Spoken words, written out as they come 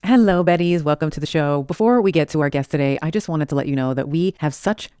Hello, Betties. Welcome to the show. Before we get to our guest today, I just wanted to let you know that we have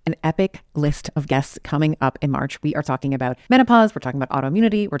such an epic list of guests coming up in March. We are talking about menopause, we're talking about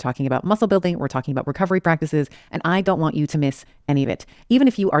autoimmunity, we're talking about muscle building, we're talking about recovery practices, and I don't want you to miss any of it. Even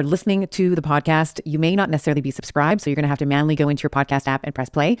if you are listening to the podcast, you may not necessarily be subscribed, so you're going to have to manually go into your podcast app and press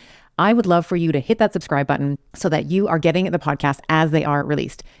play. I would love for you to hit that subscribe button so that you are getting the podcast as they are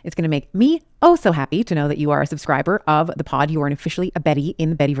released. It's going to make me so happy to know that you are a subscriber of the pod. You are officially a Betty in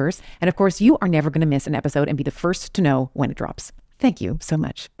the Bettyverse. And of course, you are never going to miss an episode and be the first to know when it drops. Thank you so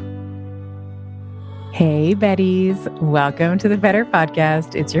much. Hey, Betties. Welcome to the Better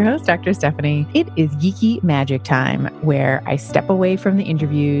Podcast. It's your host, Dr. Stephanie. It is Geeky Magic time, where I step away from the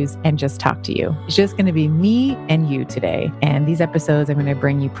interviews and just talk to you. It's just going to be me and you today. And these episodes, I'm going to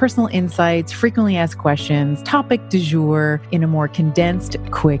bring you personal insights, frequently asked questions, topic du jour in a more condensed,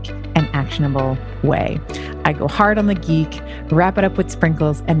 quick, and actionable way. I go hard on the geek, wrap it up with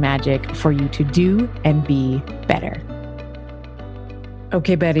sprinkles and magic for you to do and be better.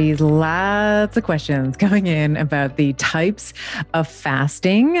 Okay, Betties, lots of questions coming in about the types of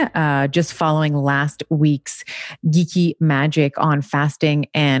fasting, just following last week's Geeky Magic on fasting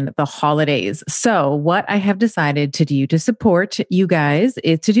and the holidays. So what I have decided to do to support you guys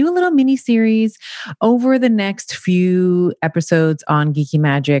is to do a little mini series over the next few episodes on Geeky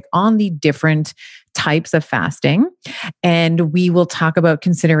Magic on the different types of fasting. And we will talk about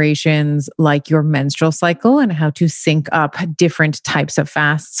considerations like your menstrual cycle and how to sync up different types of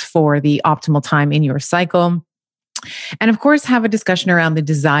fasts for the optimal time in your cycle. And of course, have a discussion around the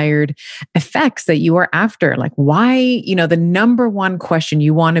desired effects that you are after. Like why, the number one question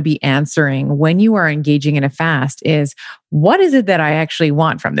you want to be answering when you are engaging in a fast is, what is it that I actually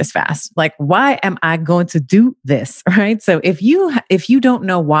want from this fast? Like, why am I going to do this? Right? So if you don't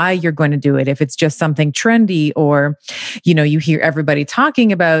know why you're going to do it, if it's just something trendy or, you hear everybody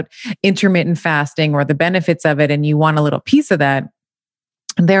talking about intermittent fasting or the benefits of it, and you want a little piece of that,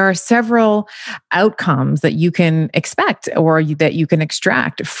 there are several outcomes that you can expect or that you can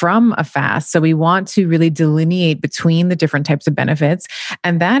extract from a fast. So we want to really delineate between the different types of benefits.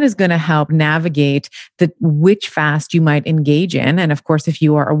 And that is going to help navigate which fast you might engage in. And of course, if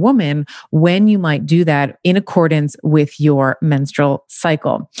you are a woman, when you might do that in accordance with your menstrual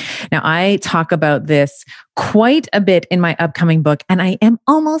cycle. Now, I talk about this quite a bit in my upcoming book, and I am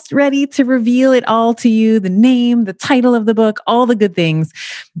almost ready to reveal it all to you, the name, the title of the book, all the good things.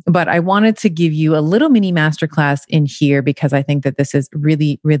 But I wanted to give you a little mini masterclass in here because I think that this is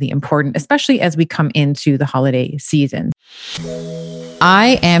really, really important, especially as we come into the holiday season.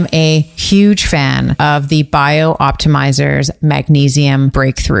 I am a huge fan of the BioOptimizer's Magnesium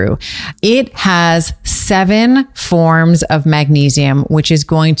Breakthrough. It has 7 forms of magnesium, which is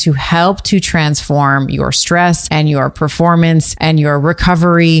going to help to transform your stress and your performance and your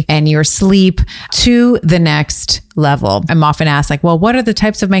recovery and your sleep to the next level. I'm often asked well, what are the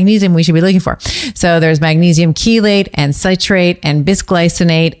types of magnesium we should be looking for? So there's magnesium chelate and citrate and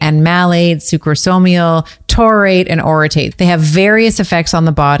bisglycinate and malate, sucrosomial, taurate, and orotate. They have various effects on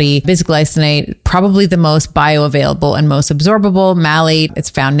the body. Bisglycinate, probably the most bioavailable and most absorbable. Malate, it's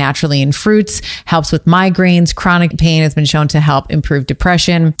found naturally in fruits, helps with migraines. Chronic pain has been shown to help improve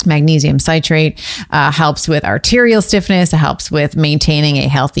depression. Magnesium citrate helps with arterial stiffness. It helps with maintaining a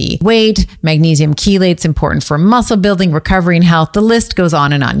healthy weight. Magnesium chelate's important for muscle building, recovery, and health. The list goes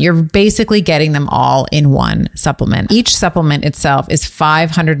on and on. You're basically getting them all in one supplement. Each supplement itself is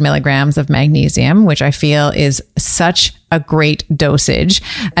 500 milligrams of magnesium, which I feel is such a great dosage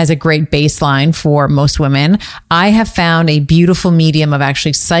as a great baseline for most women. I have found a beautiful medium of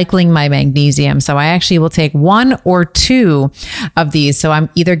actually cycling my magnesium. So I actually will take 1 or 2 of these. So I'm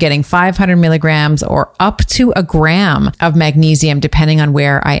either getting 500 milligrams or up to a gram of magnesium, depending on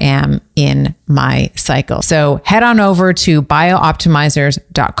where I am in my cycle. So head on over to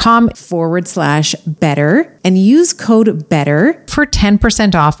biooptimizers.com/better and use code BETTER for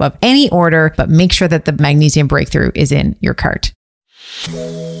 10% off of any order, but make sure that the Magnesium Breakthrough is in your cart.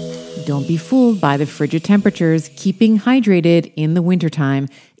 Don't be fooled by the frigid temperatures. Keeping hydrated in the wintertime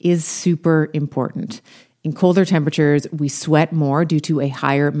is super important. In colder temperatures, we sweat more due to a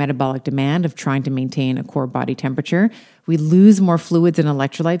higher metabolic demand of trying to maintain a core body temperature. We lose more fluids and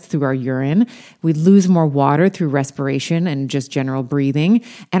electrolytes through our urine. We lose more water through respiration and just general breathing.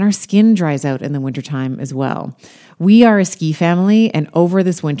 And our skin dries out in the wintertime as well. We are a ski family, and over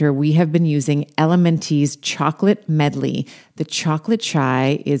this winter, we have been using Elementi's chocolate medley. The chocolate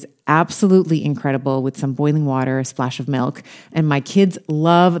chai is absolutely incredible with some boiling water, a splash of milk, and my kids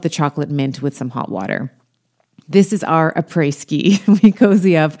love the chocolate mint with some hot water. This is our après-ski. We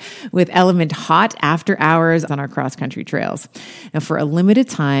cozy up with Element hot after hours on our cross-country trails. Now, for a limited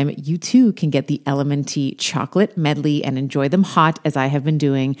time, you too can get the Element Tea chocolate medley and enjoy them hot, as I have been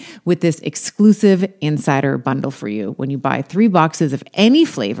doing, with this exclusive insider bundle for you. When you buy 3 boxes of any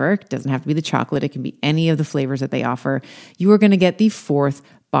flavor, it doesn't have to be the chocolate, it can be any of the flavors that they offer, you are going to get the 4th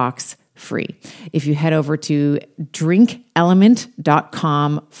box free. If you head over to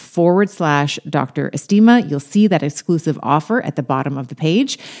drinkelement.com/Dr. Estima, you'll see that exclusive offer at the bottom of the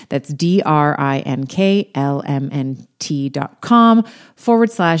page. That's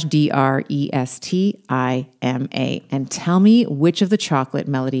drinklmnt.com/DRESTIMA. And tell me which of the chocolate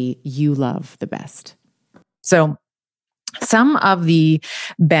melody you love the best. So, some of the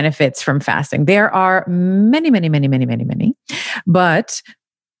benefits from fasting, there are many, but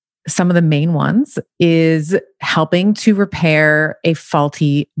some of the main ones is helping to repair a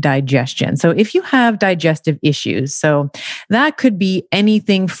faulty digestion. So if you have digestive issues, so that could be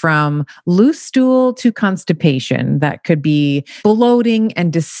anything from loose stool to constipation. That could be bloating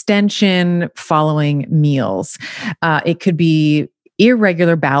and distension following meals. It could be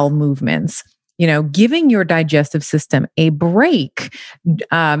irregular bowel movements. Giving your digestive system a break,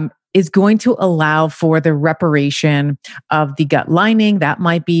 is going to allow for the reparation of the gut lining. That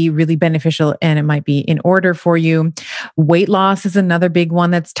might be really beneficial and it might be in order for you. Weight loss is another big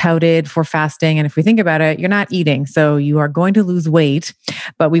one that's touted for fasting. And if we think about it, you're not eating, so you are going to lose weight,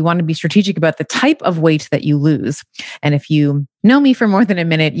 but we want to be strategic about the type of weight that you lose. And if you know me for more than a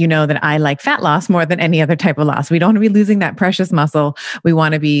minute, you know that I like fat loss more than any other type of loss. We don't want to be losing that precious muscle. We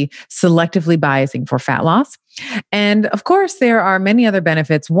want to be selectively biasing for fat loss. And of course, there are many other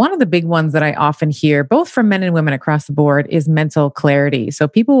benefits. One of the big ones that I often hear, both from men and women across the board, is mental clarity. So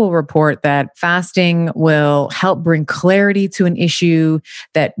people will report that fasting will help bring clarity to an issue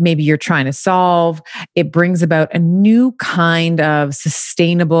that maybe you're trying to solve. It brings about a new kind of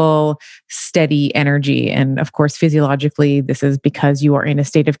sustainable, steady energy. And of course, physiologically, this is because you are in a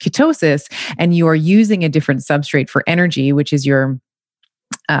state of ketosis and you are using a different substrate for energy, which is your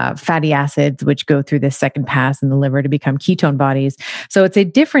fatty acids, which go through this second pass in the liver to become ketone bodies. So it's a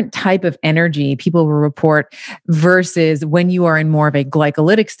different type of energy people will report versus when you are in more of a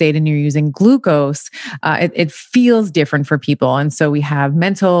glycolytic state and you're using glucose, it feels different for people. And so we have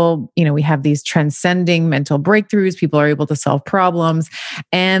we have these transcending mental breakthroughs. People are able to solve problems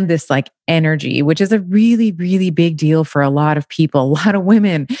and this energy, which is a really, really big deal for a lot of people, a lot of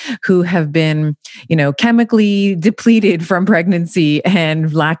women who have been, chemically depleted from pregnancy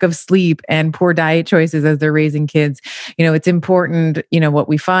and lack of sleep and poor diet choices as they're raising kids. It's important, what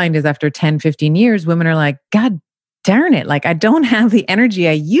we find is after 10, 15 years, women are like, God darn it, I don't have the energy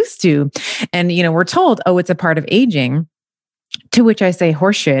I used to. And, we're told, oh, it's a part of aging. To which I say,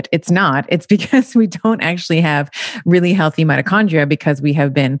 horseshit, it's not. It's because we don't actually have really healthy mitochondria because we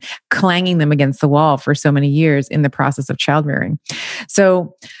have been clanging them against the wall for so many years in the process of childbearing.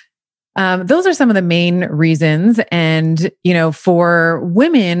 So those are some of the main reasons. And, for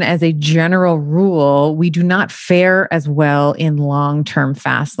women, as a general rule, we do not fare as well in long-term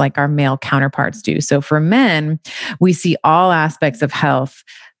fasts like our male counterparts do. So for men, we see all aspects of health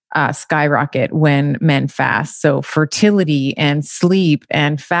skyrocket when men fast. So fertility and sleep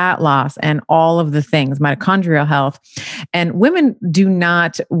and fat loss and all of the things, mitochondrial health. And women do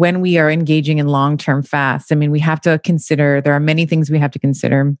not, when we are engaging in long-term fasts, we have to consider, there are many things we have to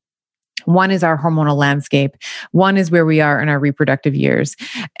consider. One is our hormonal landscape. One is where we are in our reproductive years.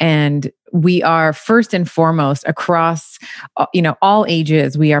 And we are first and foremost across, all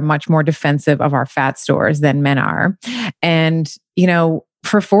ages, we are much more defensive of our fat stores than men are. And,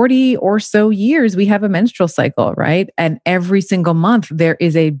 for 40 or so years, we have a menstrual cycle, right? And every single month, there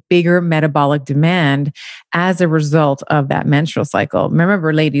is a bigger metabolic demand as a result of that menstrual cycle.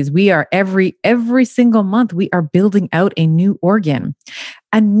 Remember, ladies, we are every single month, we are building out a new organ,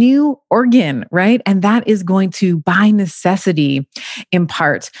 right? And that is going to, by necessity,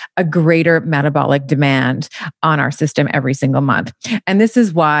 impart a greater metabolic demand on our system every single month. And this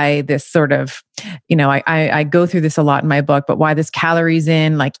is why this sort of, I go through this a lot in my book, but why this calories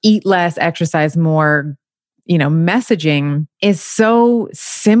in, eat less, exercise more, messaging is so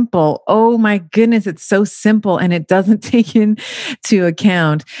simple. Oh my goodness, it's so simple. And it doesn't take into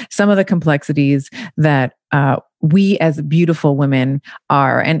account some of the complexities that we as beautiful women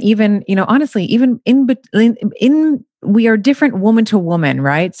are. And even, honestly, even in we are different woman to woman,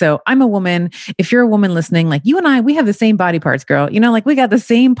 right? So I'm a woman. If you're a woman listening, like you and I, we have the same body parts, girl. Like we got the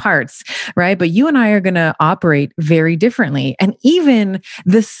same parts, right? But you and I are going to operate very differently. And even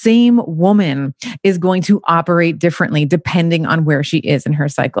the same woman is going to operate differently depending on where she is in her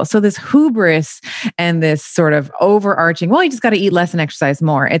cycle. So this hubris and this sort of overarching, well, you just got to eat less and exercise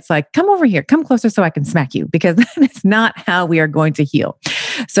more. It's like, come over here, come closer so I can smack you, because that is not how we are going to heal.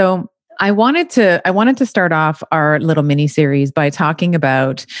 So I wanted to start off our little mini series by talking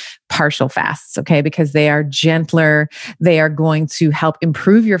about partial fasts, okay? Because they are gentler. They are going to help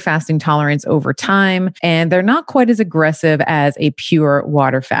improve your fasting tolerance over time. And they're not quite as aggressive as a pure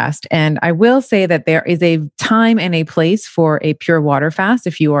water fast. And I will say that there is a time and a place for a pure water fast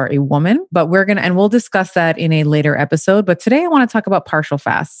if you are a woman, but we'll discuss that in a later episode. But today I want to talk about partial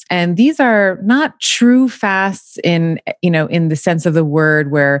fasts. And these are not true fasts in the sense of the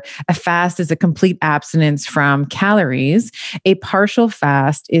word, where a fast is a complete abstinence from calories. A partial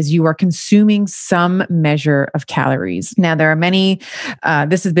fast is you are consuming some measure of calories. Now, there are many,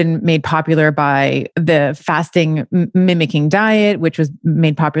 this has been made popular by the fasting mimicking diet, which was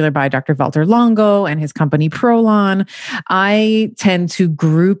made popular by Dr. Valter Longo and his company Prolon. I tend to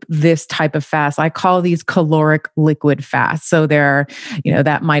group this type of fast. I call these caloric liquid fasts. So there are,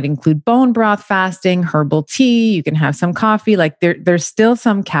 that might include bone broth fasting, herbal tea. You can have some coffee. Like there's still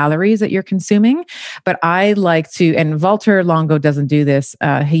some calories that you're consuming, but I like to, and Valter Longo doesn't do this.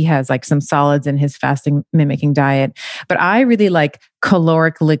 He has like some solids in his fasting mimicking diet, but I really like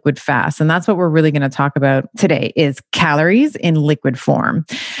caloric liquid fast. And that's what we're really going to talk about today, is calories in liquid form.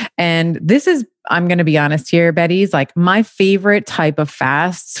 And this is, I'm going to be honest here, Betty's, like my favorite type of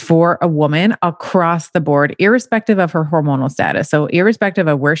fasts for a woman across the board, irrespective of her hormonal status. So irrespective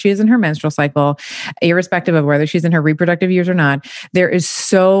of where she is in her menstrual cycle, irrespective of whether she's in her reproductive years or not, there is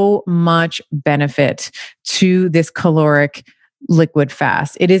so much benefit to this caloric liquid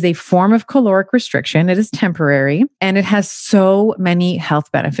fast. It is a form of caloric restriction. It is temporary, and it has so many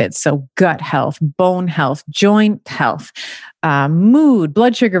health benefits. So gut health, bone health, joint health, mood,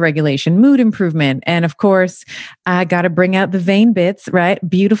 blood sugar regulation, mood improvement. And of course, I got to bring out the vein bits, right?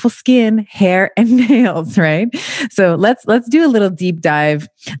 Beautiful skin, hair, and nails, right? So let's do a little deep dive.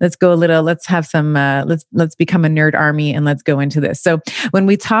 Let's have some, let's become a nerd army and let's go into this. So when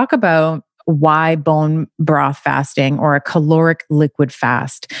we talk about why bone broth fasting or a caloric liquid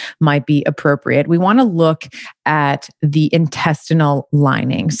fast might be appropriate, we want to look at the intestinal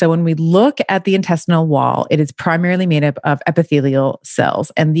lining. So when we look at the intestinal wall, it is primarily made up of epithelial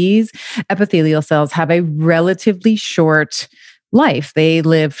cells. And these epithelial cells have a relatively short life. They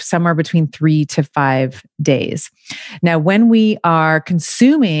live somewhere between 3 to 5 days. Now, when we are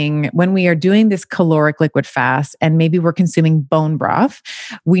doing this caloric liquid fast, and maybe we're consuming bone broth,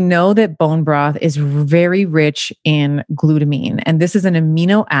 we know that bone broth is very rich in glutamine. And this is an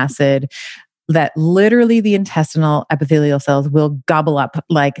amino acid that literally the intestinal epithelial cells will gobble up.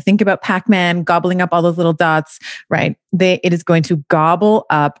 Like think about Pac-Man gobbling up all those little dots, right? It is going to gobble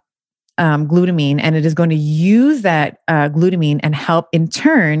up glutamine, and it is going to use that glutamine and help in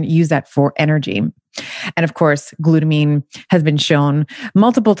turn use that for energy. And of course, glutamine has been shown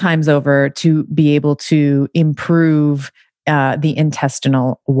multiple times over to be able to improve the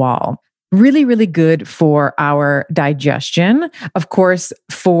intestinal wall. Really, really good for our digestion. Of course,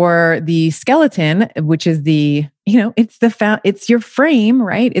 for the skeleton, which is it's your frame,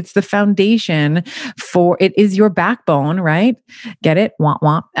 right? It's the foundation it is your backbone, right? Get it? Womp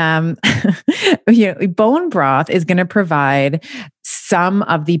womp. Bone broth is going to provide some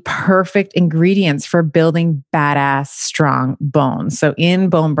of the perfect ingredients for building badass, strong bones. So in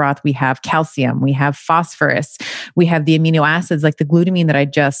bone broth, we have calcium, we have phosphorus, we have the amino acids like the glutamine that I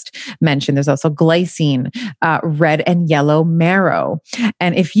just mentioned. There's also glycine, red and yellow marrow.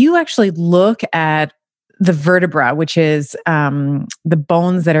 And if you actually look at the vertebra, which is the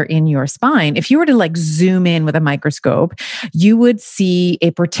bones that are in your spine, if you were to zoom in with a microscope, you would see a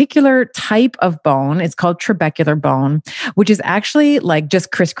particular type of bone. It's called trabecular bone, which is actually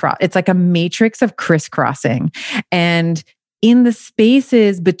just crisscross. It's like a matrix of crisscrossing. And in the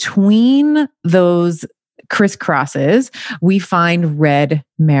spaces between those crisscrosses, we find red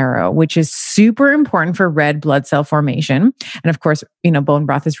marrow, which is super important for red blood cell formation. And of course, bone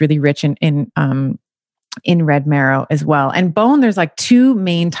broth is really rich in in red marrow as well. And bone, there's like two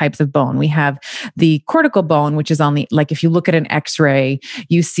main types of bone. We have the cortical bone, which is on the, like if you look at an X-ray,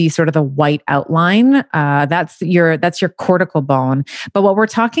 you see sort of the white outline. That's your cortical bone. But what we're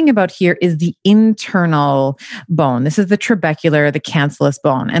talking about here is the internal bone. This is the trabecular, the cancellous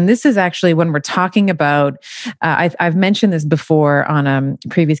bone. And this is actually when we're talking about, I've mentioned this before on a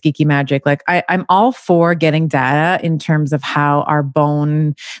previous Geeky Magic, like I'm all for getting data in terms of how our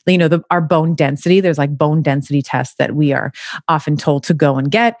bone, our bone density, there's like bone density tests that we are often told to go and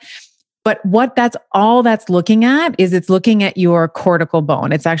get. But what that's looking at is it's looking at your cortical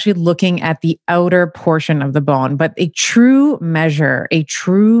bone. It's actually looking at the outer portion of the bone, but a true measure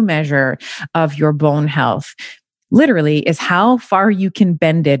of your bone health literally is how far you can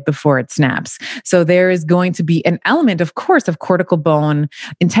bend it before it snaps. So there is going to be an element, of course, of cortical bone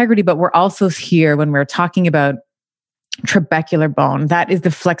integrity, but we're also here when we're talking about trabecular bone. That is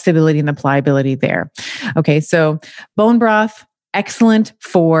the flexibility and the pliability there. Okay, so bone broth, excellent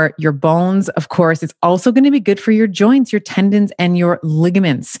for your bones. Of course, it's also going to be good for your joints, your tendons, and your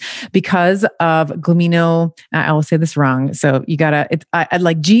ligaments because of glumino. I will say this wrong. So you gotta, I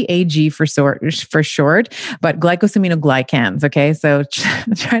like GAG for short, but glycosaminoglycans. Okay. So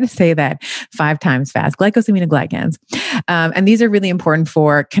try to say that 5 times fast, glycosaminoglycans. And these are really important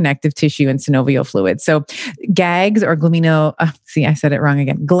for connective tissue and synovial fluid. So GAGs or glumino, I said it wrong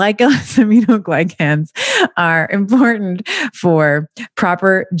again. Glycosaminoglycans are important for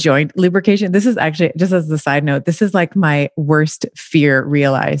proper joint lubrication. This is actually, just as a side note, this is like my worst fear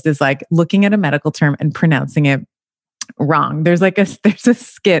realized, is like looking at a medical term and pronouncing it wrong. There's an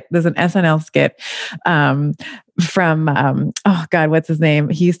SNL skit from oh God, what's his name?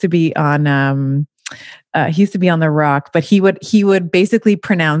 He used to be on The Rock, but he would basically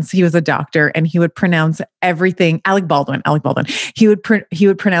pronounce, he was a doctor and he would pronounce everything, Alec Baldwin. He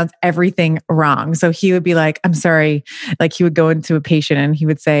would pronounce everything wrong. So he would be like, I'm sorry. Like he would go into a patient and he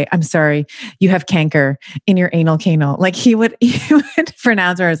would say, I'm sorry, you have canker in your anal canal. Like he would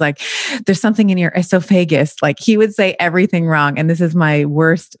pronounce, or as like, there's something in your esophagus. Like he would say everything wrong. And this is my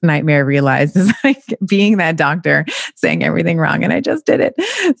worst nightmare realized, is like being that doctor saying everything wrong. And I just did it.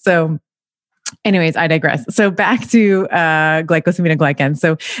 So anyways, I digress. So back to glycosaminoglycans.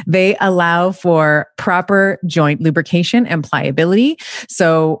 So they allow for proper joint lubrication and pliability.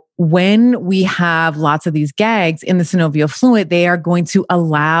 So when we have lots of these GAGs in the synovial fluid, they are going to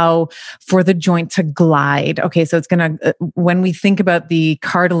allow for the joint to glide. Okay, so it's going to, when we think about the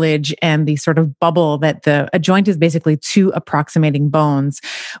cartilage and the sort of bubble that a joint is basically 2 approximating bones,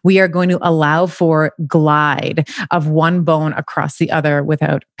 we are going to allow for glide of one bone across the other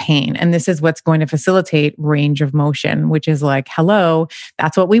without pain. And this is what's going to facilitate range of motion, which is like, hello,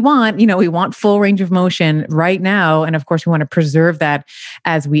 that's what we want. We want full range of motion right now. And of course, we want to preserve that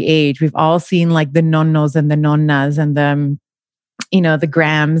as we age. We've all seen like the nonnos and the nonnas and the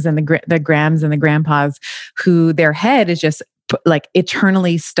grams and the grams and the grandpas who their head is just like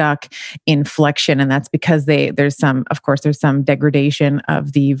eternally stuck in flexion. And that's because there's some degradation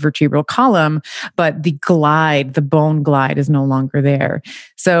of the vertebral column, but the bone glide is no longer there.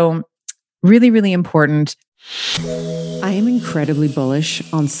 So really, really important. I am incredibly bullish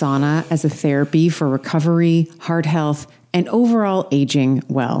on sauna as a therapy for recovery, heart health, and overall aging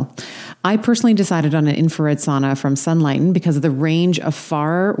well. I personally decided on an infrared sauna from Sunlighten because of the range of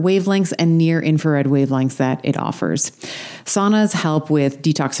far wavelengths and near infrared wavelengths that it offers. Saunas help with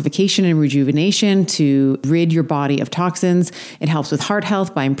detoxification and rejuvenation to rid your body of toxins. It helps with heart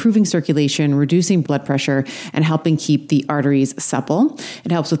health by improving circulation, reducing blood pressure, and helping keep the arteries supple.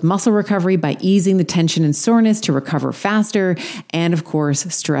 It helps with muscle recovery by easing the tension and soreness to recover faster. And of course,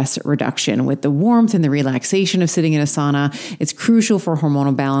 stress reduction. With the warmth and the relaxation of sitting in a sauna, it's crucial for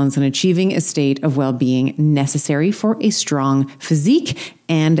hormonal balance and achieving a state of well-being necessary for a strong physique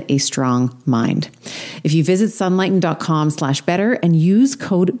and a strong mind. If you visit sunlighten.com/better and use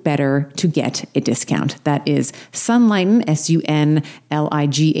code BETTER to get a discount. That is Sunlighten,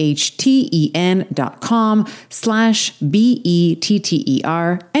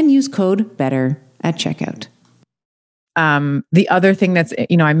 sunlighten.com/BETTER and use code BETTER at checkout. The other thing that's,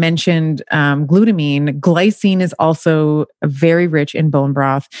 I mentioned glutamine. Glycine is also very rich in bone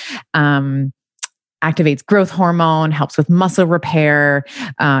broth. Activates growth hormone, helps with muscle repair.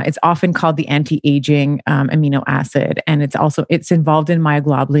 It's often called the anti-aging amino acid, and it's involved in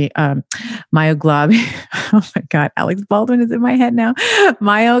myoglobin. Oh my God, Alex Baldwin is in my head now.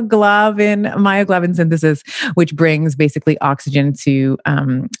 Myoglobin synthesis, which brings basically oxygen to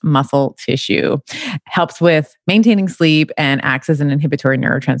muscle tissue, helps with maintaining sleep, and acts as an inhibitory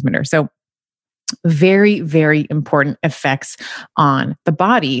neurotransmitter. So Very, very important effects on the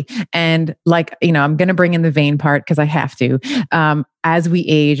body. And like, I'm going to bring in the vein part because I have to. As we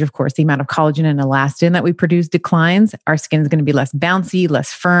age, of course, the amount of collagen and elastin that we produce declines. Our skin is going to be less bouncy,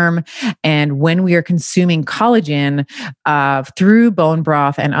 less firm. And when we are consuming collagen through bone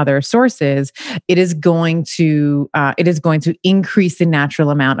broth and other sources, it is going to increase the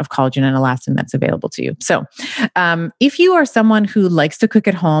natural amount of collagen and elastin that's available to you. So, if you are someone who likes to cook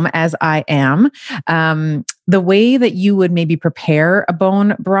at home, as I am, the way that you would maybe prepare a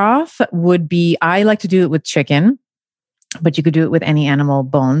bone broth would be, I like to do it with chicken, but you could do it with any animal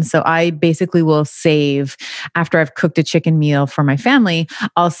bones. So I basically will save, after I've cooked a chicken meal for my family,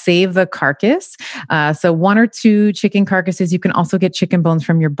 I'll save the carcass. So 1 or 2 chicken carcasses. You can also get chicken bones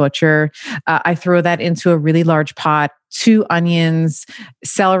from your butcher. I throw that into a really large pot, 2 onions,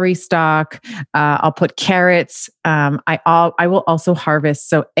 celery stalk. I'll put carrots. I will also harvest.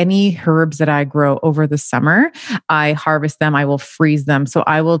 So any herbs that I grow over the summer, I harvest them. I will freeze them. So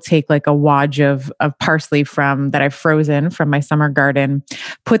I will take like a wad of parsley that I've frozen from my summer garden,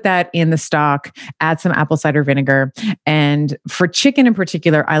 put that in the stock, add some apple cider vinegar. And for chicken in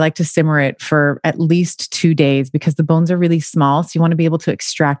particular, I like to simmer it for at least 2 days because the bones are really small. So you want to be able to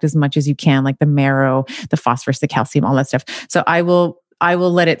extract as much as you can, like the marrow, the phosphorus, the calcium, all that stuff. So I will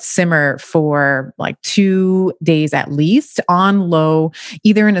let it simmer for like 2 days at least on low,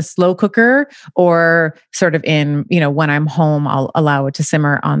 either in a slow cooker or sort of in, when I'm home, I'll allow it to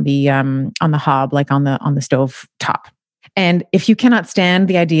simmer on the hob, like on the stove top. And if you cannot stand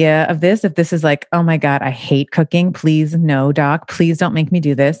the idea of this, if this is like, oh my God, I hate cooking, please no, doc, please don't make me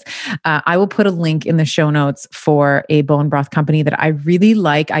do this. I will put a link in the show notes for a bone broth company that I really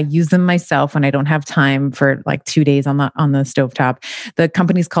like. I use them myself when I don't have time for like 2 days on the stovetop. The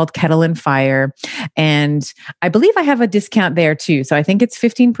company's called Kettle and Fire. And I believe I have a discount there too. So I think it's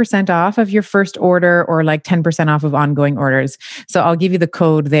 15% off of your first order or like 10% off of ongoing orders. So I'll give you the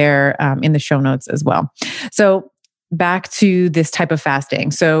code there in the show notes as well. So back to this type of fasting.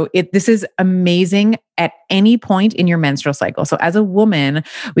 So this is amazing at any point in your menstrual cycle. So as a woman,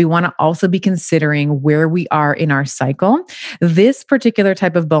 we want to also be considering where we are in our cycle. This particular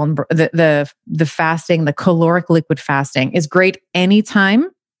type of the fasting, the caloric liquid fasting, is great anytime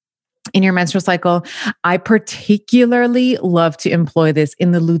in your menstrual cycle. I particularly love to employ this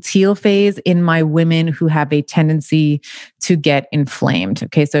in the luteal phase in my women who have a tendency to get inflamed.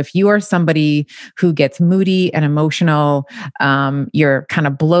 Okay. So if you are somebody who gets moody and emotional, you're kind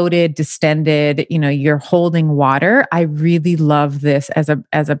of bloated, distended, you're holding water. I really love this as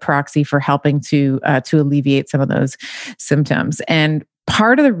a proxy for helping to alleviate some of those symptoms. And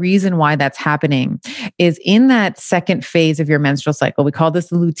part of the reason why that's happening is in that second phase of your menstrual cycle. We call this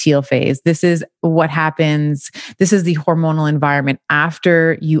the luteal phase. This is what happens. This is the hormonal environment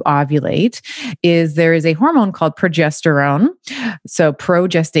after you ovulate. There is a hormone called progesterone. So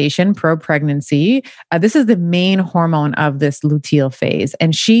pro-gestation, pro-pregnancy. This is the main hormone of this luteal phase.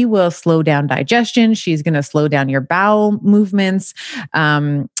 And she will slow down digestion. She's going to slow down your bowel movements.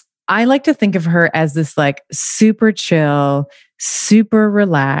 I like to think of her as this like super chill, super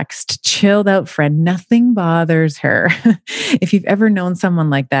relaxed, chilled out friend. Nothing bothers her. If you've ever known someone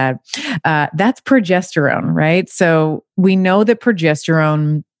like that, that's progesterone, right? So we know that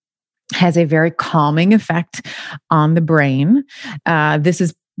progesterone has a very calming effect on the brain. This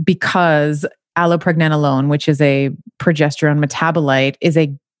is because allopregnanolone, which is a progesterone metabolite, is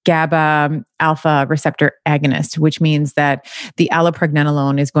a GABA alpha receptor agonist, which means that the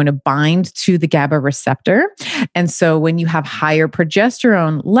allopregnanolone is going to bind to the GABA receptor. And so when you have higher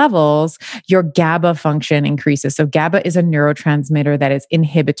progesterone levels, your GABA function increases. So GABA is a neurotransmitter that is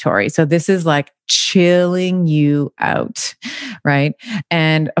inhibitory. So this is like chilling you out, right?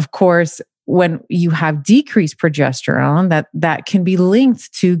 And of course, when you have decreased progesterone, that can be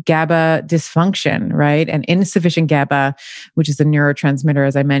linked to GABA dysfunction, right? And insufficient GABA, which is a neurotransmitter,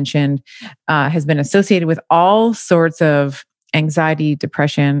 as I mentioned, has been associated with all sorts of anxiety,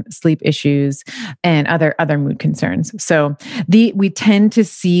 depression, sleep issues, and other mood concerns. So we tend to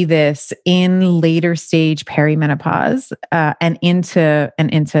see this in later stage perimenopause and into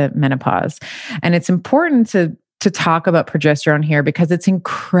menopause. And it's important to talk about progesterone here because it's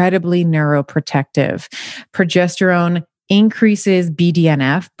incredibly neuroprotective. Progesterone increases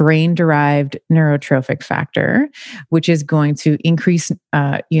BDNF, brain-derived neurotrophic factor, which is going to increase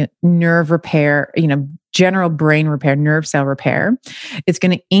nerve repair, general brain repair, nerve cell repair. It's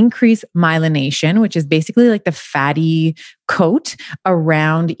going to increase myelination, which is basically like the fatty coat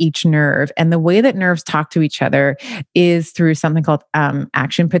around each nerve. And the way that nerves talk to each other is through something called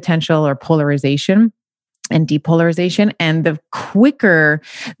action potential or polarization. and depolarization. And the quicker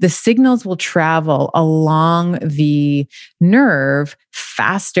the signals will travel along the nerve,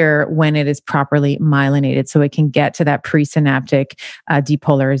 faster when it is properly myelinated. So it can get to that presynaptic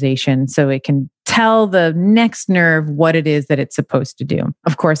depolarization. So it can tell the next nerve what it is that it's supposed to do.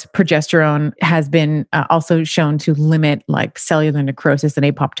 Of course, progesterone has been also shown to limit like cellular necrosis and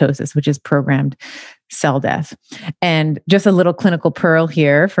apoptosis, which is programmed cell death. And just a little clinical pearl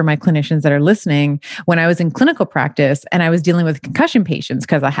here for my clinicians that are listening. When I was in clinical practice and I was dealing with concussion patients,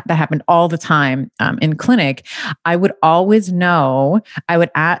 because that happened all the time in clinic, I would always know, I would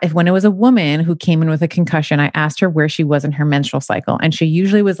ask, if when it was a woman who came in with a concussion, I asked her where she was in her menstrual cycle. And she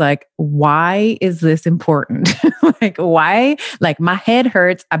usually was like, why is this important? Like, why? Like, my head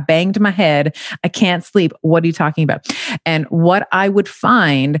hurts. I banged my head. I can't sleep. What are you talking about? And what I would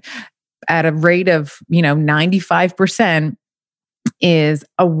find at a rate of, 95% is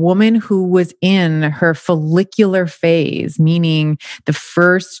a woman who was in her follicular phase, meaning the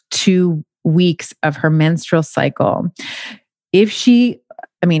first 2 weeks of her menstrual cycle.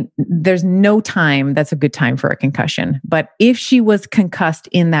 There's no time that's a good time for a concussion, but if she was concussed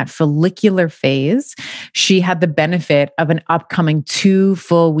in that follicular phase, she had the benefit of an upcoming 2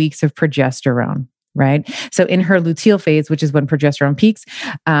 full weeks of progesterone. Right. So in her luteal phase, which is when progesterone peaks,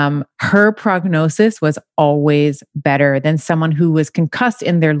 her prognosis was always better than someone who was concussed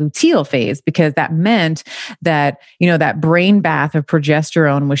in their luteal phase, because that meant that, that brain bath of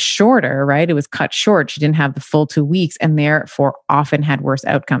progesterone was shorter, right? It was cut short. She didn't have the full 2 weeks and therefore often had worse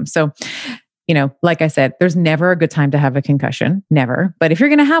outcomes. So, like I said, there's never a good time to have a concussion, never. But if you're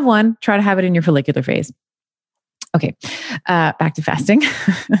going to have one, try to have it in your follicular phase. Okay, back to fasting.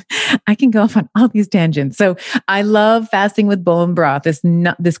 I can go off on all these tangents. So I love fasting with bone broth,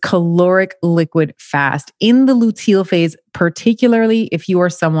 this caloric liquid fast in the luteal phase, particularly if you are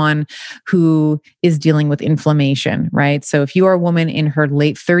someone who is dealing with inflammation, right? So if you are a woman in her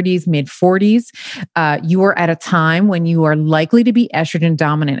late 30s, mid 40s, you are at a time when you are likely to be estrogen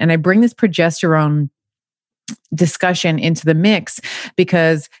dominant. And I bring this progesterone discussion into the mix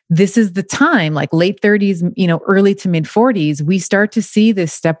because this is the time, like late 30s, early to mid 40s, we start to see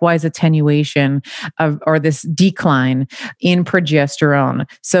this stepwise attenuation or this decline in progesterone.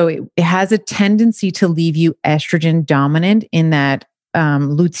 So it has a tendency to leave you estrogen dominant in that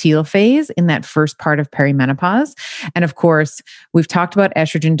luteal phase, in that first part of perimenopause. And of course, we've talked about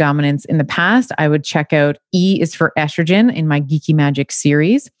estrogen dominance in the past. I would check out E is for estrogen in my Geeky Magic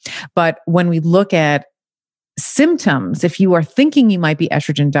series. But when we look at symptoms, if you are thinking you might be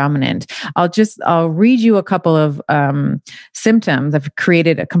estrogen dominant, I'll read you a couple of symptoms. I've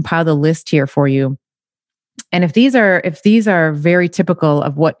compiled a list here for you. And if these are very typical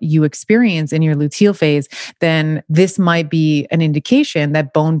of what you experience in your luteal phase, then this might be an indication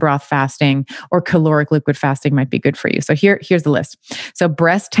that bone broth fasting or caloric liquid fasting might be good for you. So here's the list. So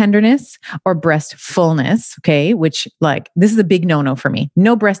breast tenderness or breast fullness, okay, which this is a big no-no for me.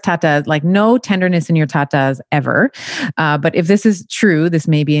 No breast tatas, no tenderness in your tatas ever. But if this is true, this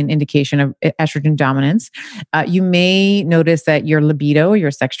may be an indication of estrogen dominance. You may notice that your libido,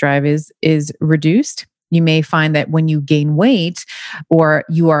 your sex drive is reduced. You may find that when you gain weight or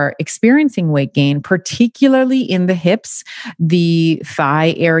you are experiencing weight gain, particularly in the hips, the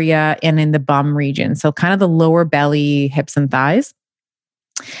thigh area, and in the bum region. So kind of the lower belly, hips and thighs.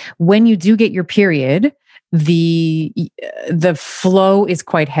 When you do get your period, the flow is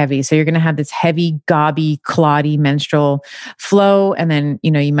quite heavy. So you're going to have this heavy, gobby, clotty menstrual flow. And then,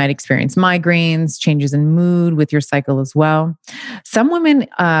 you might experience migraines, changes in mood with your cycle as well. Some women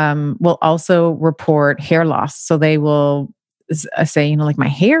will also report hair loss. So they will say, my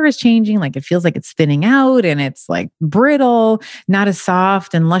hair is changing, it feels like it's thinning out and it's brittle, not as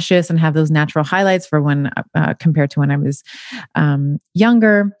soft and luscious and have those natural highlights for when compared to when I was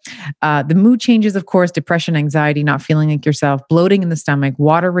younger. The mood changes, of course, depression, anxiety, not feeling like yourself, bloating in the stomach,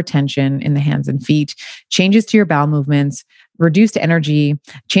 water retention in the hands and feet, changes to your bowel movements, reduced energy,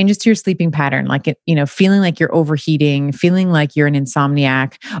 changes to your sleeping pattern, feeling like you're overheating, feeling like you're an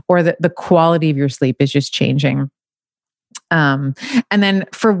insomniac, or the quality of your sleep is just changing. And then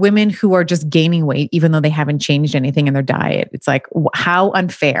for women who are just gaining weight, even though they haven't changed anything in their diet, it's how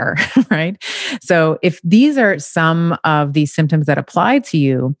unfair, right? So if these are some of these symptoms that apply to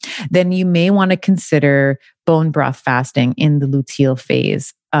you, then you may want to consider bone broth fasting in the luteal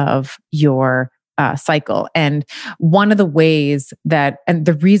phase of your cycle. And one of the ways and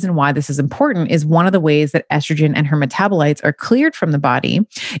the reason why this is important is one of the ways that estrogen and her metabolites are cleared from the body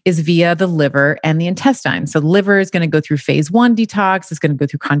is via the liver and the intestine. So the liver is going to go through phase 1 detox, it's going to go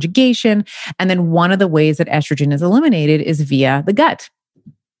through conjugation. And then one of the ways that estrogen is eliminated is via the gut.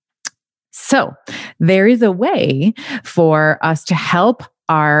 So there is a way for us to help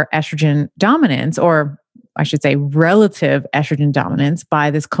our estrogen dominance, or I should say relative estrogen dominance, by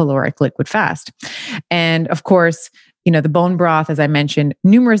this caloric liquid fast. And of course, the bone broth, as I mentioned,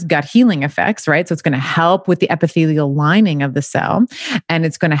 numerous gut healing effects, right? So it's going to help with the epithelial lining of the cell, and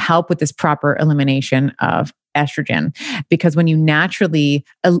it's going to help with this proper elimination of estrogen. Because when you naturally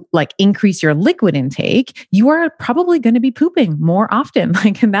increase your liquid intake, you are probably going to be pooping more often.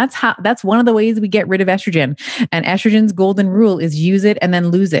 And that's one of the ways we get rid of estrogen. And estrogen's golden rule is use it and then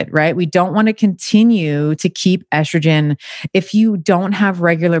lose it, right? We don't want to continue to keep estrogen. If you don't have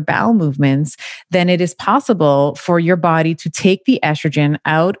regular bowel movements, then it is possible for your body to take the estrogen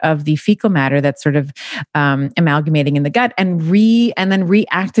out of the fecal matter that's sort of amalgamating in the gut and then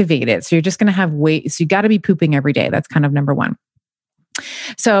reactivate it. So you're just going to have weight. So you got to be pooping every day. That's kind of number one.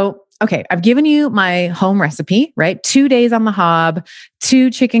 So, okay, I've given you my home recipe, right? 2 days on the hob,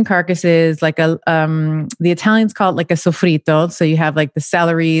 2 chicken carcasses, the Italians call it like a sofrito. So you have like the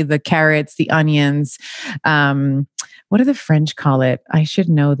celery, the carrots, the onions. What do the French call it? I should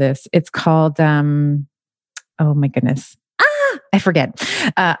know this. It's called, oh my goodness. I forget.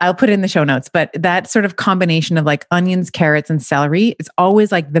 I'll put it in the show notes, but that sort of combination of like onions, carrots, and celery is always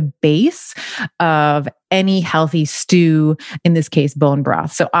like the base of any healthy stew, in this case, bone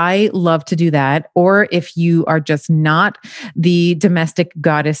broth. So I love to do that. Or if you are just not the domestic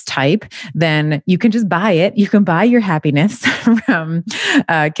goddess type, then you can just buy it. You can buy your happiness from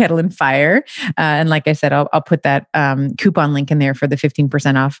Kettle and Fire. And like I said, I'll put that coupon link in there for the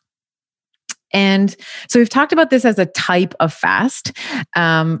 15% off. And so we've talked about this as a type of fast.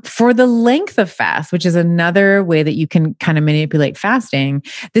 For the length of fast, which is another way that you can kind of manipulate fasting,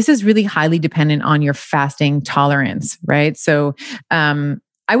 this is really highly dependent on your fasting tolerance, right? So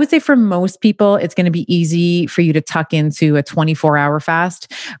I would say for most people, it's going to be easy for you to tuck into a 24-hour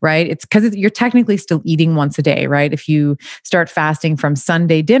fast, right? It's because you're technically still eating once a day, right? If you start fasting from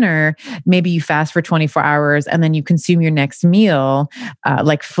Sunday dinner, maybe you fast for 24 hours and then you consume your next meal,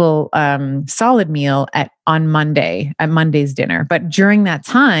 like full solid meal on Monday, at Monday's dinner. But during that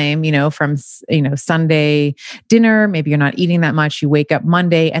time, from Sunday dinner, maybe you're not eating that much, you wake up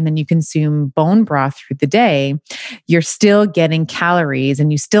Monday and then you consume bone broth through the day, you're still getting calories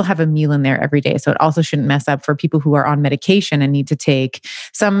and you still have a meal in there every day. So it also shouldn't mess up for people who are on medication and need to take,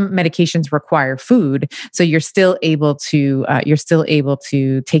 some medications require food. So you're still able to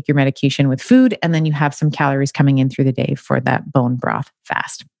take your medication with food, and then you have some calories coming in through the day for that bone broth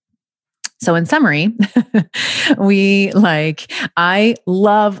fast. So in summary, I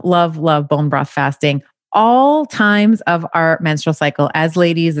love bone broth fasting all times of our menstrual cycle. As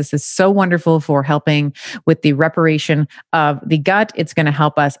ladies, this is so wonderful for helping with the reparation of the gut. It's going to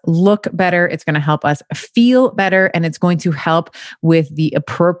help us look better. It's going to help us feel better. And it's going to help with the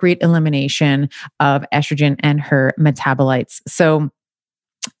appropriate elimination of estrogen and her metabolites. So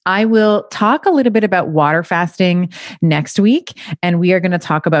I will talk a little bit about water fasting next week, and we are going to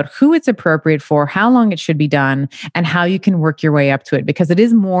talk about who it's appropriate for, how long it should be done, and how you can work your way up to it, because it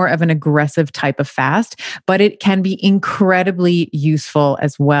is more of an aggressive type of fast, but it can be incredibly useful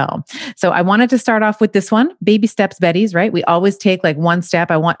as well. So I wanted to start off with this one, baby steps, Betties, right? We always take like one step.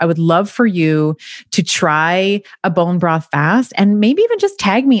 I would love for you to try a bone broth fast and maybe even just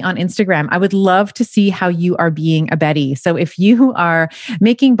tag me on Instagram. I would love to see how you are being a Betty. So if you are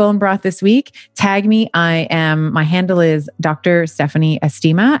making bone broth this week, tag me. My handle is Dr. Stephanie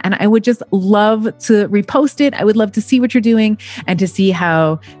Estima, and I would just love to repost it. I would love to see what you're doing and to see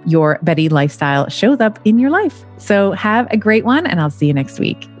how your Betty lifestyle shows up in your life. So have a great one, and I'll see you next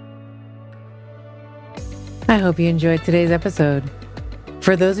week. I hope you enjoyed today's episode.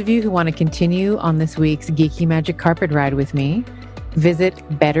 For those of you who want to continue on this week's Geeky Magic Carpet Ride with me, visit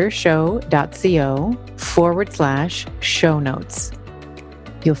bettershow.co/show notes.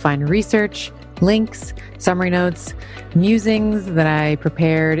 You'll find research, links, summary notes, musings that I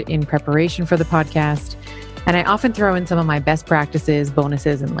prepared in preparation for the podcast, and I often throw in some of my best practices,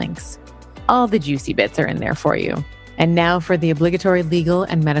 bonuses, and links. All the juicy bits are in there for you. And now for the obligatory legal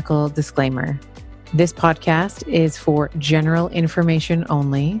and medical disclaimer. This podcast is for general information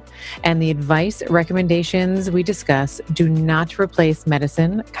only, and the advice recommendations we discuss do not replace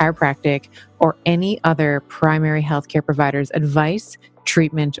medicine, chiropractic, or any other primary healthcare provider's advice,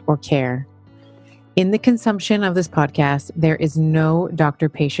 treatment, or care. In the consumption of this podcast, there is no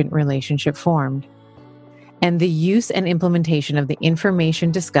doctor-patient relationship formed, and the use and implementation of the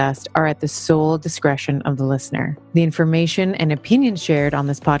information discussed are at the sole discretion of the listener. The information and opinions shared on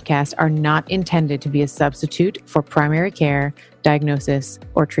this podcast are not intended to be a substitute for primary care, diagnosis,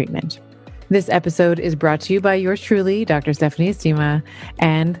 or treatment. This episode is brought to you by yours truly, Dr. Stephanie Estima,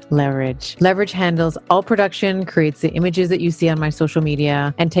 and Leverage. Leverage handles all production, creates the images that you see on my social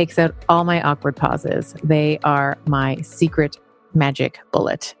media, and takes out all my awkward pauses. They are my secret magic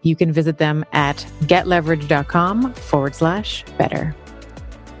bullet. You can visit them at getleverage.com/better.